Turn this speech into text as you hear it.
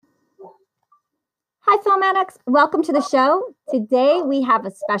Film Addicts. Welcome to the show. Today we have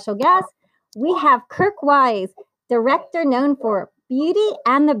a special guest. We have Kirk Wise, director known for Beauty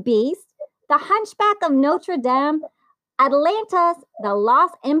and the Beast, The Hunchback of Notre Dame, Atlantis, The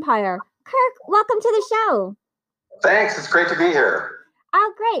Lost Empire. Kirk, welcome to the show. Thanks. It's great to be here.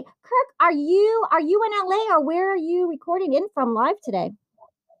 Oh, great. Kirk, are you in LA or where are you recording in from live today?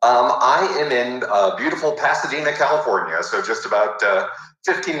 I am in beautiful Pasadena, California, so just about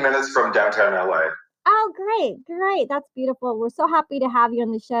 15 minutes from downtown LA. Oh, great. That's beautiful. We're so happy to have you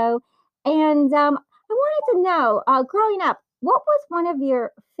on the show. And I wanted to know, growing up, what was one of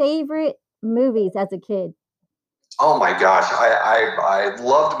your favorite movies as a kid? Oh my gosh, I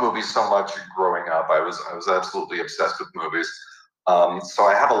loved movies so much growing up. I was absolutely obsessed with movies. So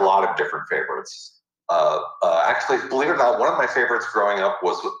I have a lot of different favorites. Actually, believe it or not, one of my favorites growing up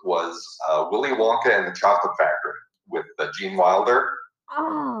was Willy Wonka and the Chocolate Factory with Gene Wilder.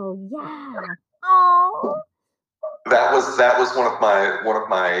 Oh yeah. Oh. That was one of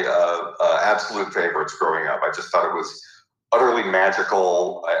my absolute favorites growing up. I just thought it was utterly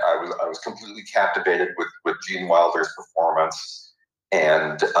magical. I was completely captivated with Gene Wilder's performance,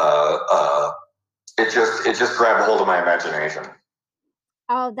 and it just grabbed hold of my imagination.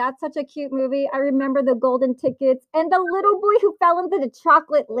 Oh, that's such a cute movie. I remember the golden tickets and the little boy who fell into the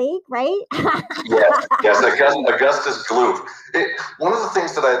chocolate lake, right? yes, Augustus Gloop. One of the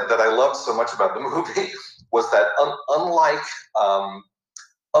things that I loved so much about the movie was that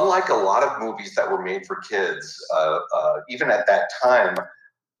unlike a lot of movies that were made for kids, even at that time,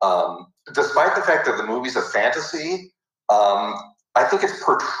 despite the fact that the movie's a fantasy, I think its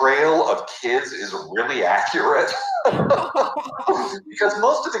portrayal of kids is really accurate. Because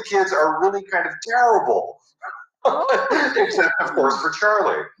most of the kids are really kind of terrible. Except, of course, for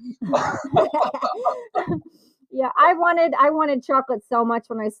Charlie. Yeah, I wanted chocolate so much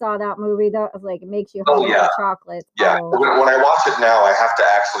when I saw that movie. That was like, it makes you hungry for chocolate. Yeah, when I watch it now, I have to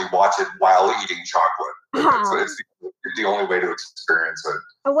actually watch it while eating chocolate. It's the only way to experience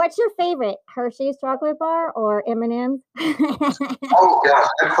it. What's your favorite, Hershey's chocolate bar or M&M's? Oh, yeah,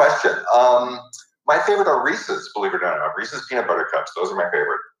 good question. My favorite are Reese's, believe it or not. Reese's peanut butter cups. Those are my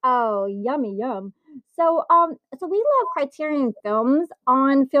favorite. Oh, yummy, yum. So we love Criterion Films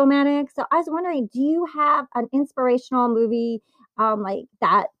on Film Addicts. So I was wondering, do you have an inspirational movie like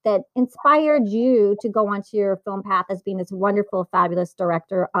that inspired you to go onto your film path as being this wonderful, fabulous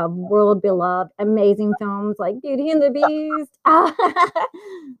director of world beloved, amazing films like Beauty and the Beast?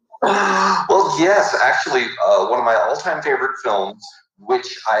 Well, yes, actually, one of my all-time favorite films,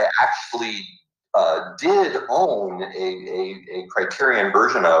 which I actually did own a Criterion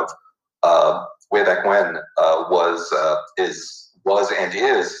version of way back when, was and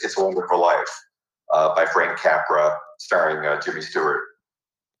is It's a Wonderful Life by Frank Capra, starring Jimmy Stewart.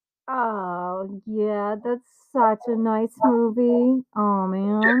 Oh yeah, that's such a nice movie. Oh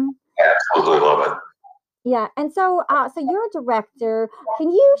man, yeah, absolutely love it. Yeah, and so you're a director. Can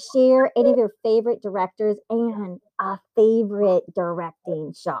you share any of your favorite directors and a favorite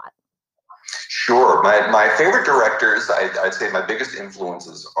directing shot? Sure. My favorite directors, I'd say my biggest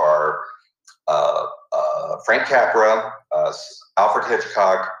influences are Frank Capra, Alfred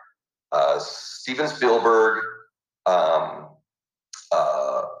Hitchcock, Steven Spielberg,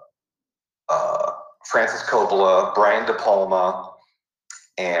 Francis Coppola, Brian De Palma,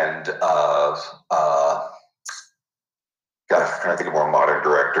 and gosh, I'm trying to think of more modern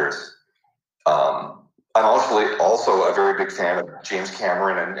directors. I'm also a very big fan of James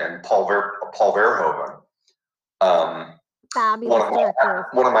Cameron and Paul Verhoeven.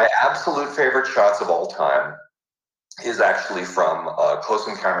 One of my absolute favorite shots of all time is actually from Close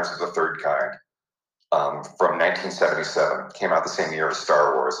Encounters of the Third Kind from 1977. It came out the same year as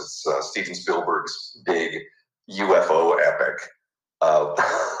Star Wars. It's Steven Spielberg's big UFO epic.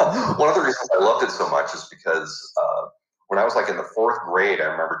 One of the reasons I loved it so much is because when I was like in the fourth grade, I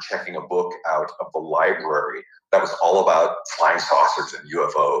remember checking a book out of the library that was all about flying saucers and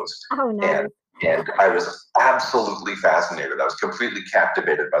UFOs. Oh, nice. And I was absolutely fascinated. I was completely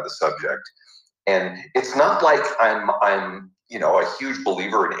captivated by the subject. And it's not like I'm a huge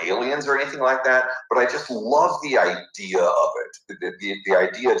believer in aliens or anything like that, but I just love the idea of it. The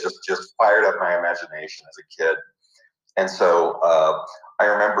idea just fired up my imagination as a kid. And so I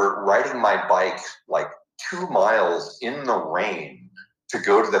remember riding my bike like 2 miles in the rain to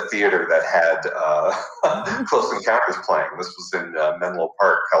go to the theater that had Close Encounters playing. This was in Menlo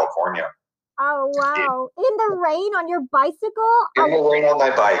Park, California. Oh, wow. In the rain on your bicycle? In the rain on my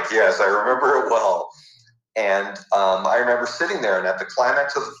bike, yes. I remember it well. And I remember sitting there, and at the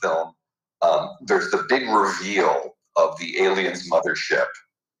climax of the film, there's the big reveal of the aliens' mothership.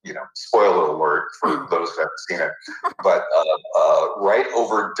 spoiler alert for those who haven't seen it, but right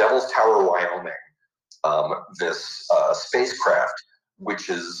over Devil's Tower, Wyoming, this spacecraft,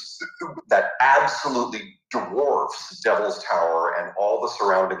 that absolutely dwarfs Devil's Tower and all the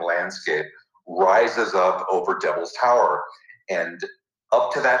surrounding landscape, rises up over Devil's Tower. And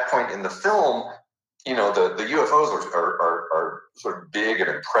up to that point in the film, the UFOs are sort of big and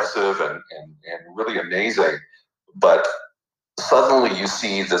impressive and really amazing. But suddenly you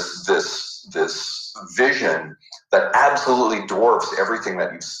see this vision that absolutely dwarfs everything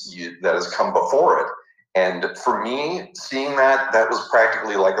that that has come before it. And for me, seeing that was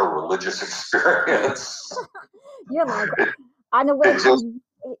practically like a religious experience. You're like, on the way home.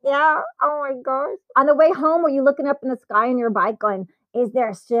 Yeah. Oh my gosh. On the way home, were you looking up in the sky on your bike going, is there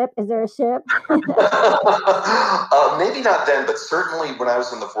a ship? Is there a ship? Maybe not then, but certainly when I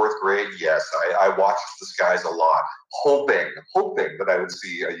was in the 4th grade, yes, I watched the skies a lot, hoping that I would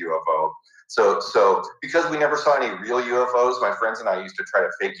see a UFO. So because we never saw any real UFOs, my friends and I used to try to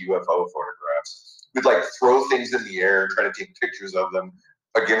fake UFO photographs. We'd like throw things in the air, try to take pictures of them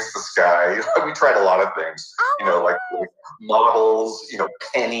against the sky. We tried a lot of things, like models,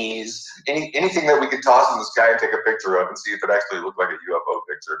 pennies, anything that we could toss in the sky and take a picture of and see if it actually looked like a UFO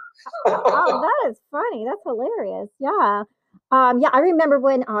picture. Oh, that is funny. That's hilarious. Yeah. Yeah, I remember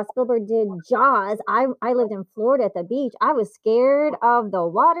when Spielberg did Jaws. I lived in Florida at the beach. I was scared of the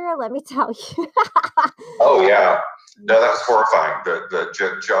water, let me tell you. Oh yeah, no, that was horrifying. The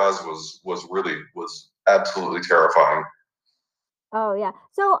Jaws was absolutely terrifying. Oh yeah.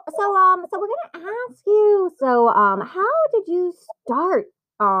 So we're gonna ask you. So how did you start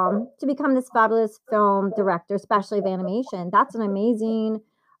to become this fabulous film director, especially of animation? That's an amazing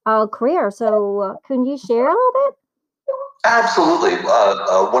career. So can you share a little bit? Absolutely.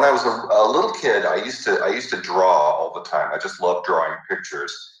 When I was a little kid, I used to draw all the time. I just loved drawing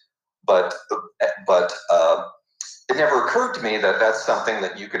pictures, but it never occurred to me that that's something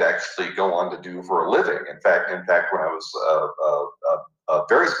that you could actually go on to do for a living. In fact, when I was a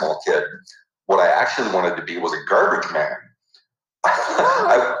very small kid, what I actually wanted to be was a garbage man.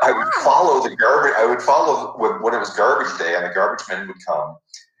 I would follow the garbage. I would follow when it was garbage day, and the garbage men would come,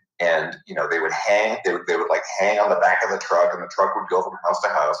 and they would hang. They would like hang on the back of the truck, and the truck would go from house to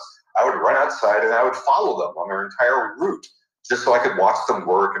house. I would run outside, and I would follow them on their entire route, just so I could watch them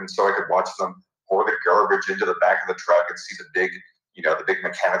work, and so I could watch them pour the garbage into the back of the truck and see the big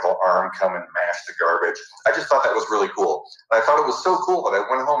mechanical arm come and mash the garbage. I just thought that was really cool. And I thought it was so cool that I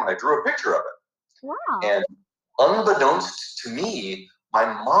went home and I drew a picture of it. Wow. And unbeknownst to me, my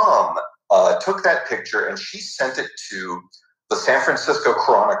mom took that picture and she sent it to the San Francisco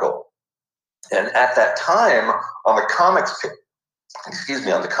Chronicle. And at that time, on the comics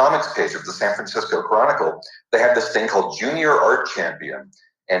page of the San Francisco Chronicle, they had this thing called Junior Art Champion.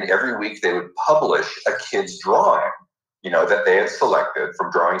 And every week they would publish a kid's drawing, that they had selected from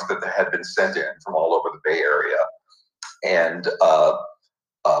drawings that had been sent in from all over the Bay Area. And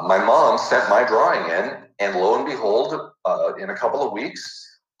my mom sent my drawing in, and lo and behold, in a couple of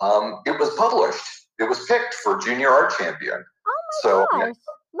weeks, it was published. It was picked for Junior Art Champion. Oh my gosh.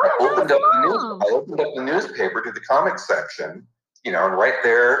 I opened up the newspaper to the comics section, and right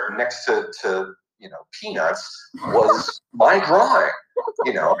there next to Peanuts was my drawing,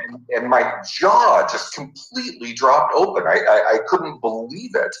 and my jaw just completely dropped open. I couldn't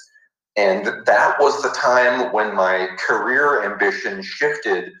believe it. And that was the time when my career ambition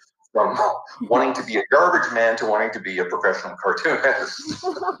shifted from wanting to be a garbage man to wanting to be a professional cartoonist.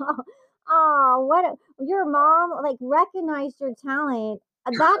 Oh, your mom recognized your talent.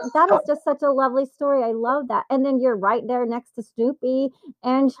 That is just such a lovely story. I love that. And then you're right there next to Snoopy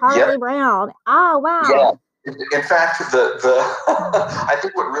and Charlie Brown. Oh wow. Yeah. In fact, I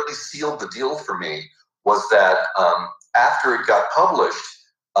think what really sealed the deal for me was that after it got published,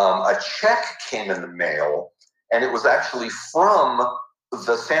 a check came in the mail, and it was actually from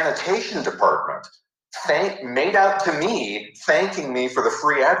the sanitation department, made out to me, thanking me for the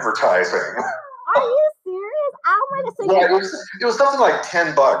free advertising. Are you serious? Oh my God! Yeah, it was something like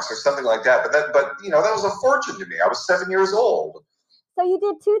 $10 or something like that. But that was a fortune to me. I was 7 years old. So you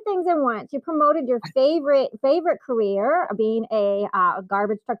did two things at once. You promoted your favorite career, being a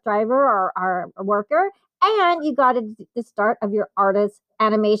garbage truck driver or a worker, and you got the start of your artist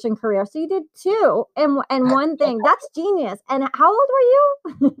animation career. So you did two and one thing. That's genius. And how old were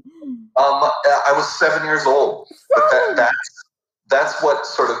you? I was 7 years old. But that's what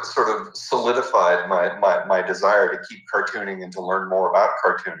sort of solidified my desire to keep cartooning and to learn more about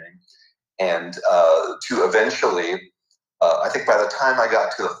cartooning, and to eventually. I think by the time I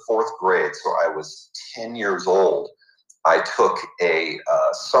got to the 4th grade, so I was 10 years old, I took a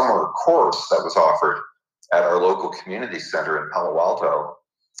summer course that was offered at our local community center in Palo Alto,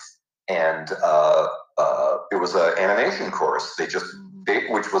 and it was an animation course.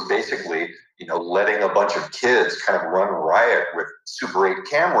 Which was basically, letting a bunch of kids kind of run riot with Super 8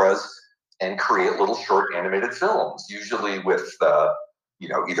 cameras and create little short animated films, usually with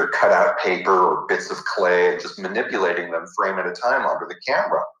either cut out paper or bits of clay, and just manipulating them frame at a time onto the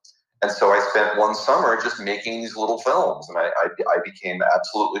camera. And so I spent one summer just making these little films, and I became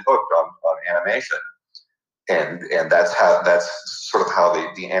absolutely hooked on animation. And that's sort of how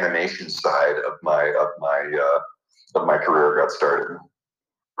the animation side of my career got started.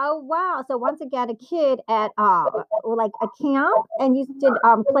 Oh wow! So once again, a kid at like a camp, and you did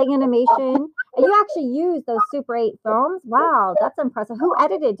play animation, and you actually used those Super 8 films. Wow, that's impressive. Who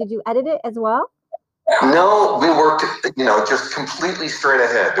edited? Did you edit it as well? No, we worked, just completely straight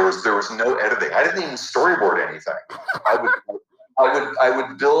ahead. There was no editing. I didn't even storyboard anything. I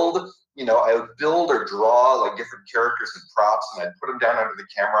would build, I would build or draw like different characters and props, and I'd put them down under the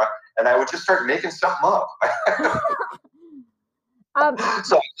camera, and I would just start making something up.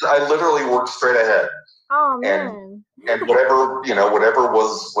 So I literally worked straight ahead. Oh man! And whatever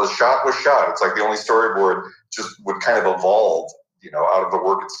was shot was shot. It's like the only storyboard just would kind of evolve, out of the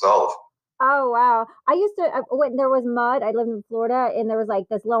work itself. Oh wow! I used to when there was mud. I lived in Florida, and there was like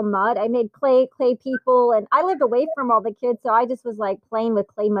this little mud. I made clay people, and I lived away from all the kids, so I just was like playing with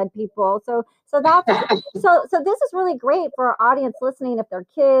clay mud people. So that's so this is really great for our audience listening. If they're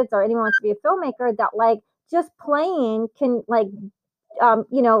kids or anyone wants to be a filmmaker, that like just playing can like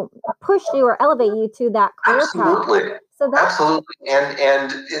push you or elevate you to that career path. So that's absolutely,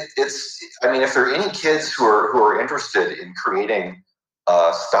 and it's. I mean, if there are any kids who are interested in creating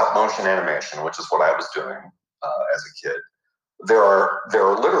stop motion animation, which is what I was doing as a kid, there are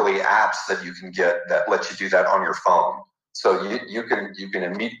literally apps that you can get that let you do that on your phone. So you can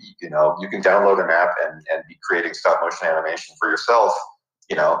download an app and be creating stop motion animation for yourself,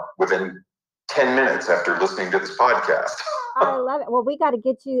 within 10 minutes after listening to this podcast. I love it. Well, we got to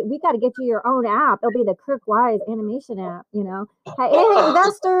get you your own app. It'll be the Kirk Wise animation app, Hey,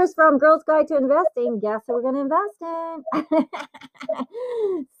 investors from Girls Guide to Investing, guess who we're going to invest in?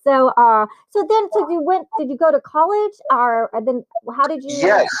 So did you go to college, or then how did you?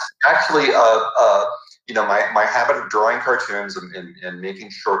 Yes, actually, my habit of drawing cartoons and making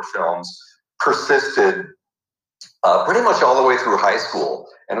short films persisted pretty much all the way through high school.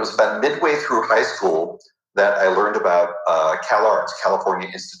 And it was about midway through high school that I learned about CalArts, California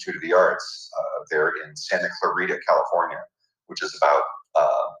Institute of the Arts, there in Santa Clarita, California, which is about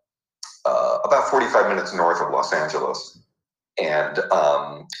 45 minutes north of Los Angeles. And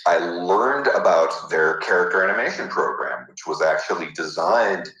I learned about their character animation program, which was actually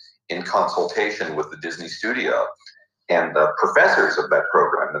designed in consultation with the Disney studio. And the professors of that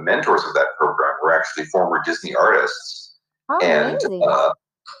program, the mentors of that program, were actually former Disney artists. Oh, and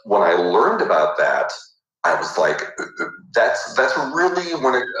when I learned about that, I was like, that's really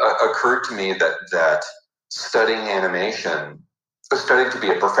when it occurred to me that studying animation, studying to be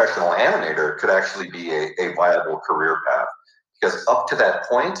a professional animator, could actually be a viable career path. Because up to that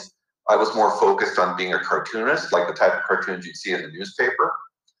point, I was more focused on being a cartoonist, like the type of cartoons you'd see in the newspaper.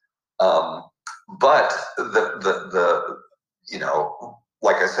 But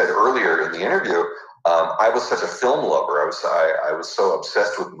like I said earlier in the interview, I was such a film lover. I was so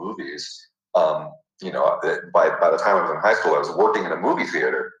obsessed with movies. By the time I was in high school, I was working in a movie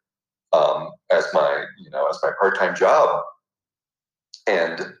theater as my part-time job.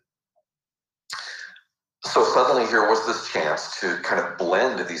 And so suddenly here was this chance to kind of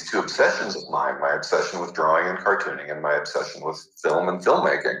blend these two obsessions of mine, my obsession with drawing and cartooning and my obsession with film and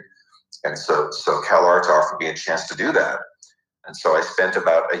filmmaking. And so CalArts offered me a chance to do that. And so I spent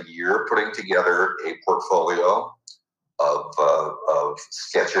about a year putting together a portfolio of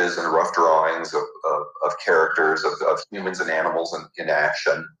sketches and rough drawings of characters, of humans and animals in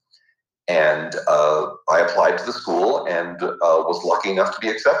action. And I applied to the school and was lucky enough to be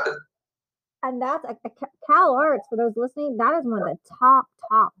accepted. And that's CalArts, for those listening, that is one of the top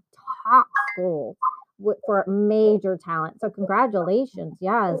schools for major talent. So congratulations.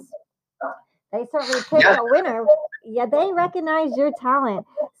 Yes. They certainly picked a winner. Yeah, they recognize your talent.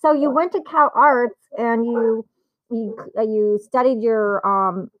 So you went to CalArts and you studied your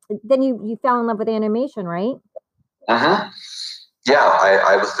then you fell in love with animation, right? Mm-hmm. Yeah,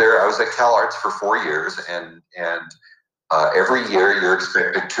 I was there. I was at CalArts for 4 years, and every year you're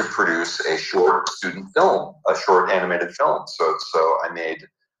expected to produce a short student film, a short animated film. So I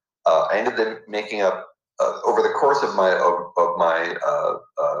ended up making up over the course of my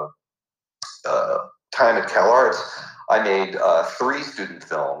time at CalArts, I made 3 student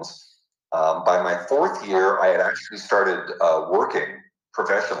films. By my 4th year, I had actually started working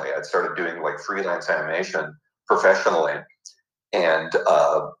professionally. I'd started doing like freelance animation professionally, and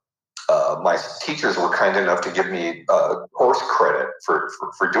my teachers were kind enough to give me course credit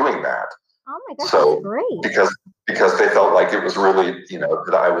for doing that. Oh my gosh, So that's great. because they felt like it was really,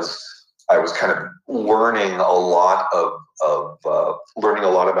 that I was kind of learning a lot learning a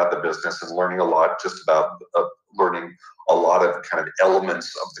lot about the business, and learning a lot just about learning a lot of kind of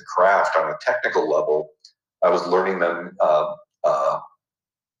elements of the craft on a technical level. I was learning them,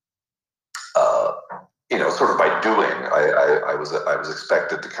 sort of by doing. I was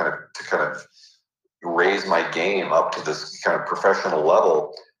expected to kind of raise my game up to this kind of professional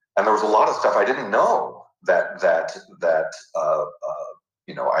level, and there was a lot of stuff I didn't know that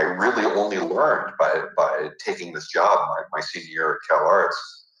I really only learned by taking this job my senior year at Cal Arts.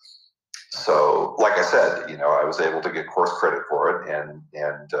 So, like I said, I was able to get course credit for it and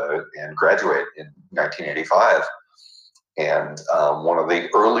graduate in 1985. And one of the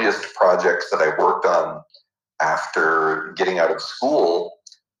earliest projects that I worked on after getting out of school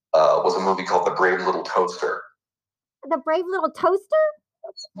was a movie called The Brave Little Toaster. The Brave Little Toaster?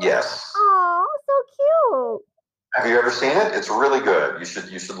 Yes. Oh, so cute. Have you ever seen it? It's really good. You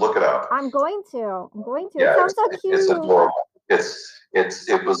should look it up. I'm going to. Yeah, it sounds so cute. It's adorable.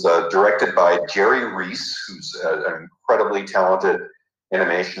 It was directed by Jerry Reese, who's an incredibly talented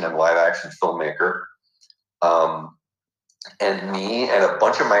animation and live action filmmaker. And me and a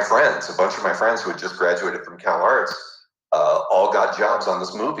bunch of my friends who had just graduated from Cal Arts, all got jobs on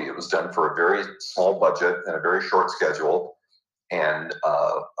this movie. It was done for a very small budget and a very short schedule, and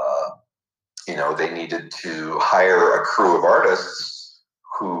they needed to hire a crew of artists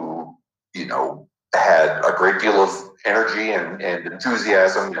who had a great deal of energy and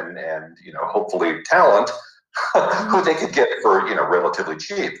enthusiasm and hopefully talent, who they could get for relatively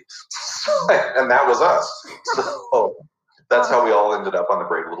cheap. And that was us. So that's how we all ended up on The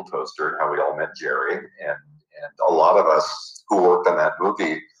Brave Little Toaster, and how we all met Jerry. And a lot of us who worked on that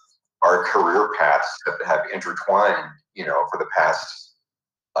movie, our career paths have intertwined, for the past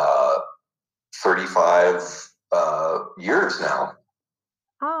 35 years now.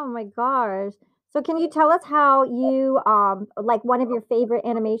 Oh my gosh. So can you tell us how you like one of your favorite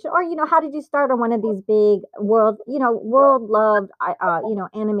animation, or how did you start on one of these big world loved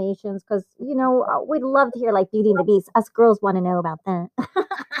animations? Because we'd love to hear like Beauty and the Beast. Us girls want to know about that.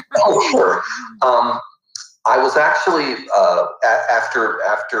 Oh, sure. I was actually after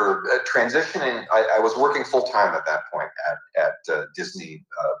transitioning. I was working full time at that point at Disney.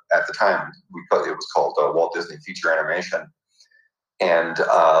 At the time, it was called Walt Disney Feature Animation, and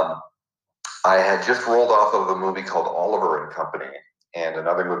I had just rolled off of a movie called Oliver and Company, and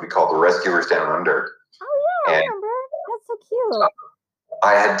another movie called The Rescuers Down Under. Oh yeah, I remember. That's so cute.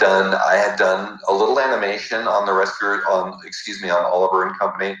 I had done a little animation on on Oliver and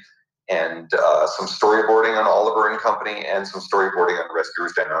Company, and some storyboarding on Oliver and Company, and some storyboarding on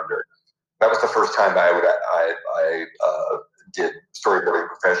Rescuers Down Under. That was the first time I did storyboarding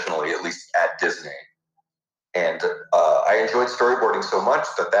professionally, at least at Disney. And I enjoyed storyboarding so much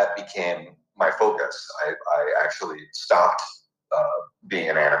that became my focus. I actually stopped being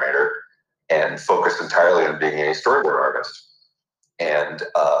an animator and focused entirely on being a storyboard artist. And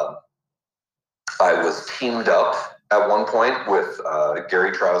I was teamed up at one point with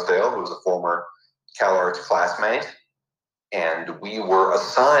Gary Trousdale, who was a former Cal Arts classmate, and we were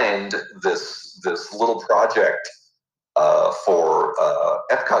assigned this little project for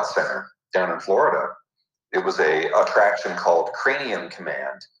Epcot Center down in Florida. It was a attraction called Cranium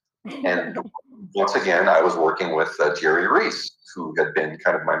Command, and once again, I was working with Jerry Reese, who had been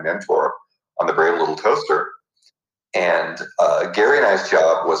kind of my mentor on The Brave Little Toaster. And Gary and I's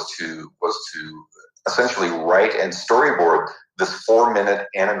job was to essentially write and storyboard this 4-minute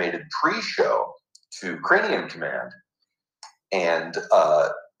animated pre-show to Cranium Command, and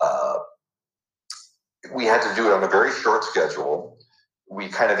we had to do it on a very short schedule. We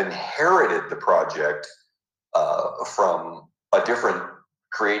kind of inherited the project from a different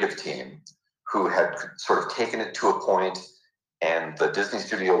creative team who had sort of taken it to a point, and the Disney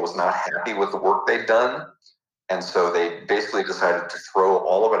studio was not happy with the work they'd done. And so they basically decided to throw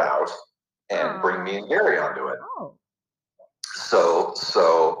all of it out and bring me and Gary onto it. Oh. So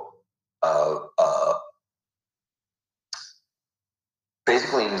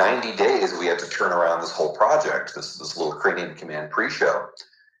basically in 90 days, we had to turn around this whole project, this little Cranium Command pre-show.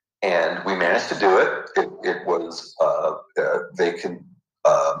 And we managed to do it. It was,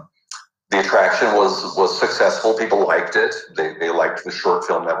 the attraction was successful. People liked it. They liked the short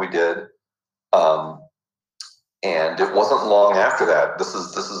film that we did. And it wasn't long after that. This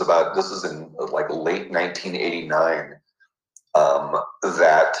is in like late 1989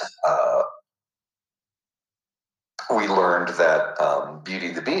 that we learned that Beauty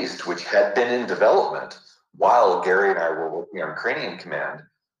and the Beast, which had been in development while Gary and I were working on Cranium Command,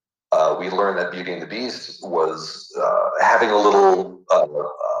 we learned that Beauty and the Beast was having a little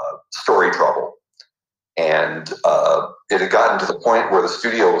story trouble. And it had gotten to the point where the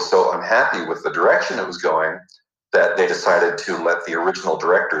studio was so unhappy with the direction it was going that they decided to let the original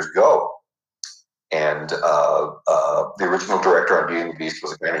directors go. And the original director on Beauty and the Beast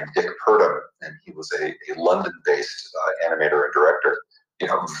was a guy named Dick Purdom, and he was a London-based animator and director. You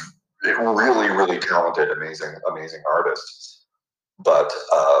know, really, really talented, amazing artist. But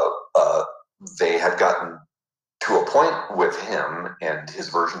they had gotten to a point with him and his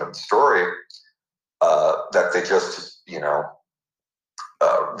version of the story that they just, they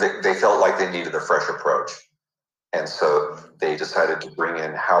felt like they needed a fresh approach. And so they decided to bring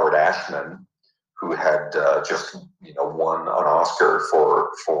in Howard Ashman, who had just, won an Oscar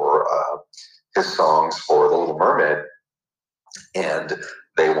for his songs for The Little Mermaid. And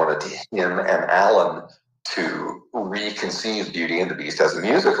they wanted him and Alan to reconceive Beauty and the Beast as a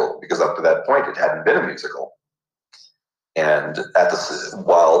musical, because up to that point it hadn't been a musical. And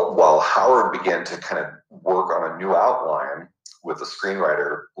while Howard began to kind of work on a new outline with the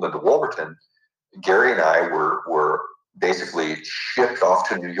screenwriter Linda Wolverton, Gary and I were basically shipped off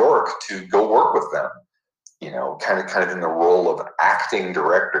to New York to go work with them. Kind of in the role of acting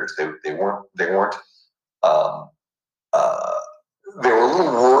directors. They were a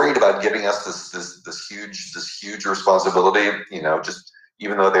little worried about giving us this huge responsibility. Just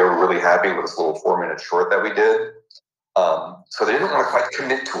even though they were really happy with this little 4-minute short that we did. So they didn't want to quite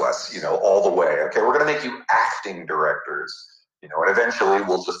commit to us, all the way. Okay, we're going to make you acting directors, and eventually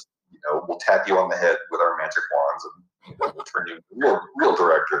we'll just, we'll tap you on the head with our magic wands and we'll turn you into real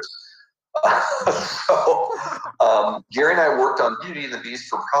directors. So Gary and I worked on Beauty and the Beast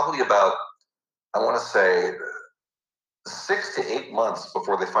for probably about, I want to say, 6 to 8 months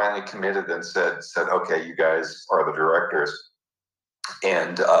before they finally committed and said, okay, you guys are the directors.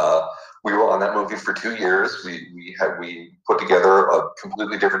 And we were on that movie for 2 years. We put together a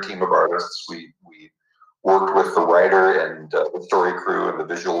completely different team of artists. We worked with the writer and the story crew and the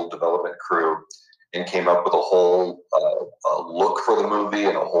visual development crew, and came up with a whole look for the movie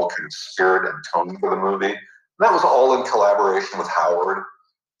and a whole kind of spirit and tone for the movie. And that was all in collaboration with Howard.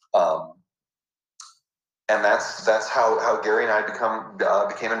 And that's how Gary and I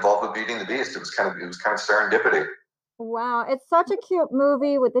became involved with Beauty and the Beast. It was kind of serendipity. Wow, it's such a cute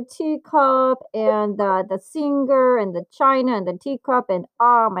movie with the teacup and the singer and the china and the teacup, and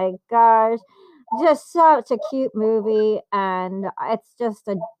oh my gosh, just such a cute movie. And it's just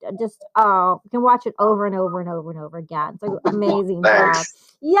you can watch it over and over and over and over again. So amazing job.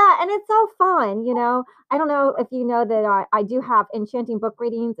 Yeah, and it's so fun. I don't know if you know that I do have enchanting book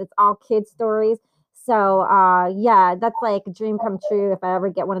readings. It's all kids stories. So yeah, that's like a dream come true if I ever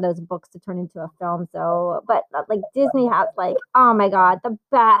get one of those books to turn into a film. So, but like Disney has like, oh my God, the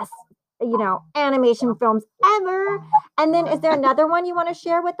best, animation films ever. And then is there another one you want to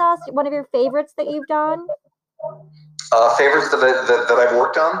share with us? One of your favorites that you've done? Favorites that I've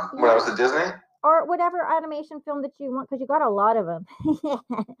worked on when I was at Disney? Or whatever animation film that you want, because you got a lot of them.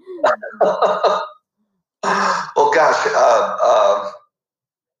 Well, gosh,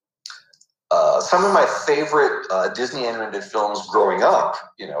 some of my favorite Disney animated films growing up,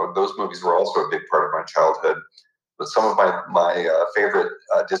 those movies were also a big part of my childhood. But some of my favorite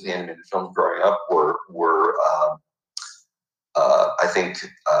Disney animated films growing up were I think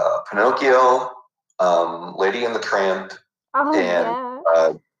Pinocchio, Lady and the Tramp,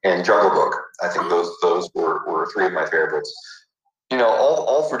 and Jungle Book. I think those were 3 of my favorites.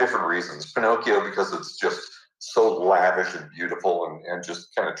 All for different reasons. Pinocchio, because it's just so lavish and beautiful, and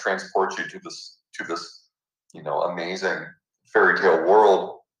just kind of transports you to this amazing fairy tale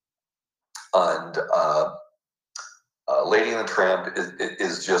world. And Lady and the Tramp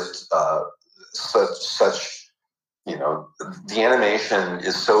is just such the animation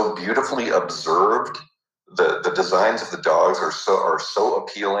is so beautifully observed. The designs of the dogs are so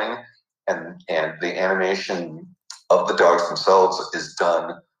appealing, and the animation of the dogs themselves is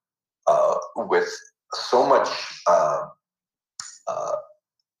done with so much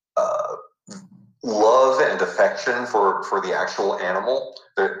love and affection for the actual animal.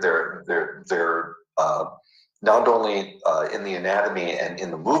 They're not only in the anatomy and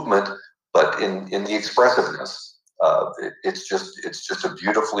in the movement, but in the expressiveness. It's just a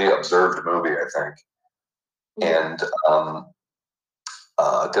beautifully observed movie, I think. And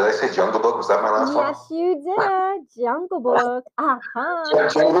Did I say Jungle Book? Was that my last one? Yes, you did. Jungle Book. Uh-huh.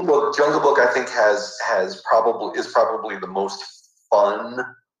 Jungle Book, I think has probably the most fun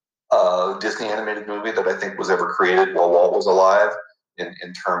Disney animated movie that I think was ever created while Walt was alive.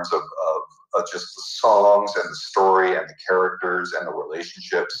 In terms of just the songs and the story and the characters and the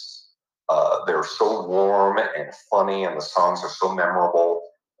relationships, they're so warm and funny, and the songs are so memorable.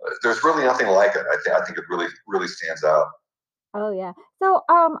 There's really nothing like it. I think it really stands out. Oh yeah. So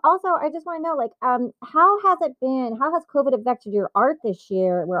also I just want to know like how has it been? How has COVID affected your art this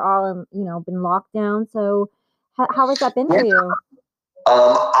year? We're all in, been locked down. So how has that been for you?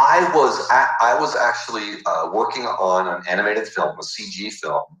 I was actually working on an animated film, a CG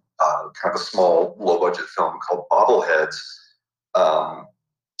film, kind of a small, low budget film called Bobbleheads, um,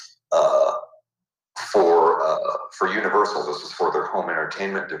 uh, for Universal. This was for their home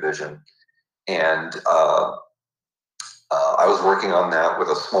entertainment division, and I was working on that with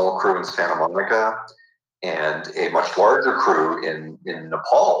a small crew in Santa Monica and a much larger crew in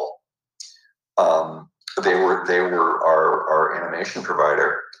Nepal. Um, they were our animation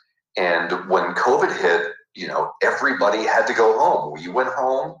provider, and when COVID hit, everybody had to go home. We went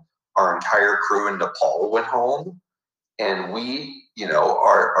home. Our entire crew in Nepal went home, and we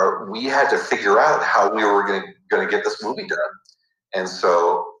had to figure out how we were going to get this movie done. And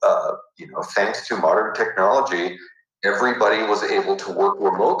so, thanks to modern technology, everybody was able to work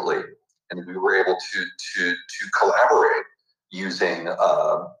remotely, and we were able to collaborate using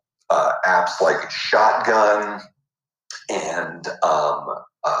apps like Shotgun and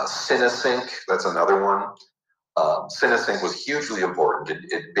CineSync. That's another one. CineSync was hugely important.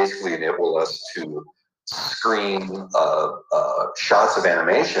 It basically enabled us to screen shots of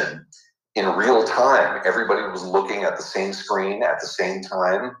animation in real time. Everybody was looking at the same screen at the same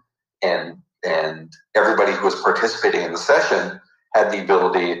time, and everybody who was participating in the session had the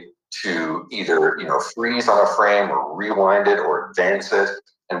ability to either freeze on a frame or rewind it or advance it,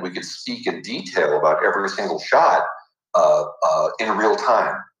 and we could speak in detail about every single shot in real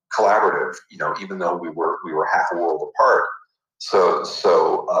time, collaborative. Even though we were half a world apart.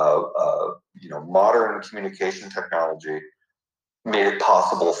 Modern communication technology made it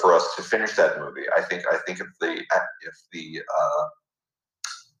possible for us to finish that movie. I think if the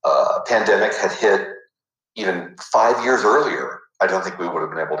pandemic had hit even 5 years earlier, I don't think we would have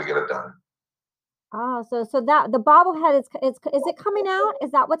been able to get it done. So that the bobblehead is it coming out?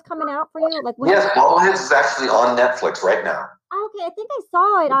 Is that what's coming out for you? Like when? Yes, Bobbleheads is actually on Netflix right now. Okay, I think I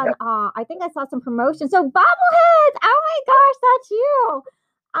saw it on. I think I saw some promotion. So bobbleheads. Oh my gosh, that's you.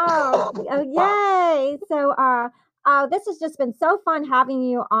 Yay! So this has just been so fun having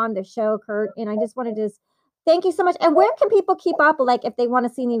you on the show, Kurt. And I just wanted to thank you so much. And where can people keep up? Like if they want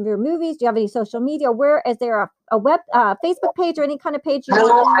to see any of your movies, do you have any social media? Where is there a web Facebook page or any kind of page?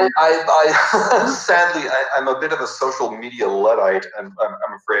 No, I sadly I'm a bit of a social media luddite. I'm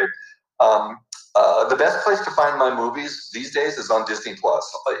afraid. The best place to find my movies these days is on Disney Plus.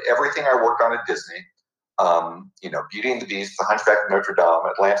 Everything I work on at Disney, Beauty and the Beast, The Hunchback of Notre Dame,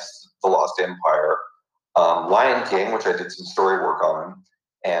 Atlantis, The Lost Empire, Lion King, which I did some story work on,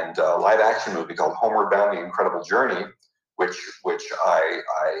 and a live action movie called Homeward Bound: The Incredible Journey, which I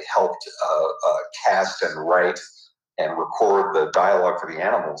helped cast and write and record the dialogue for the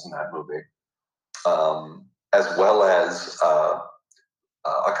animals in that movie, as well as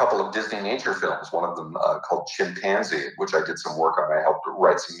a couple of Disney nature films, one of them called Chimpanzee, which I did some work on. I helped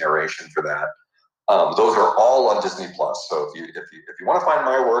write some narration for that. Those are all on Disney Plus. So if you want to find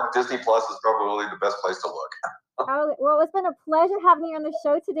my work, Disney Plus is probably the best place to look. Oh, well, it's been a pleasure having you on the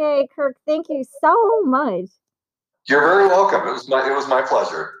show today, Kirk. Thank you so much. You're very welcome. It was my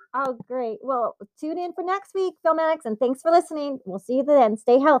pleasure. Oh, great. Well, tune in for next week, Filmatics, and thanks for listening. We'll see you then.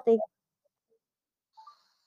 Stay healthy.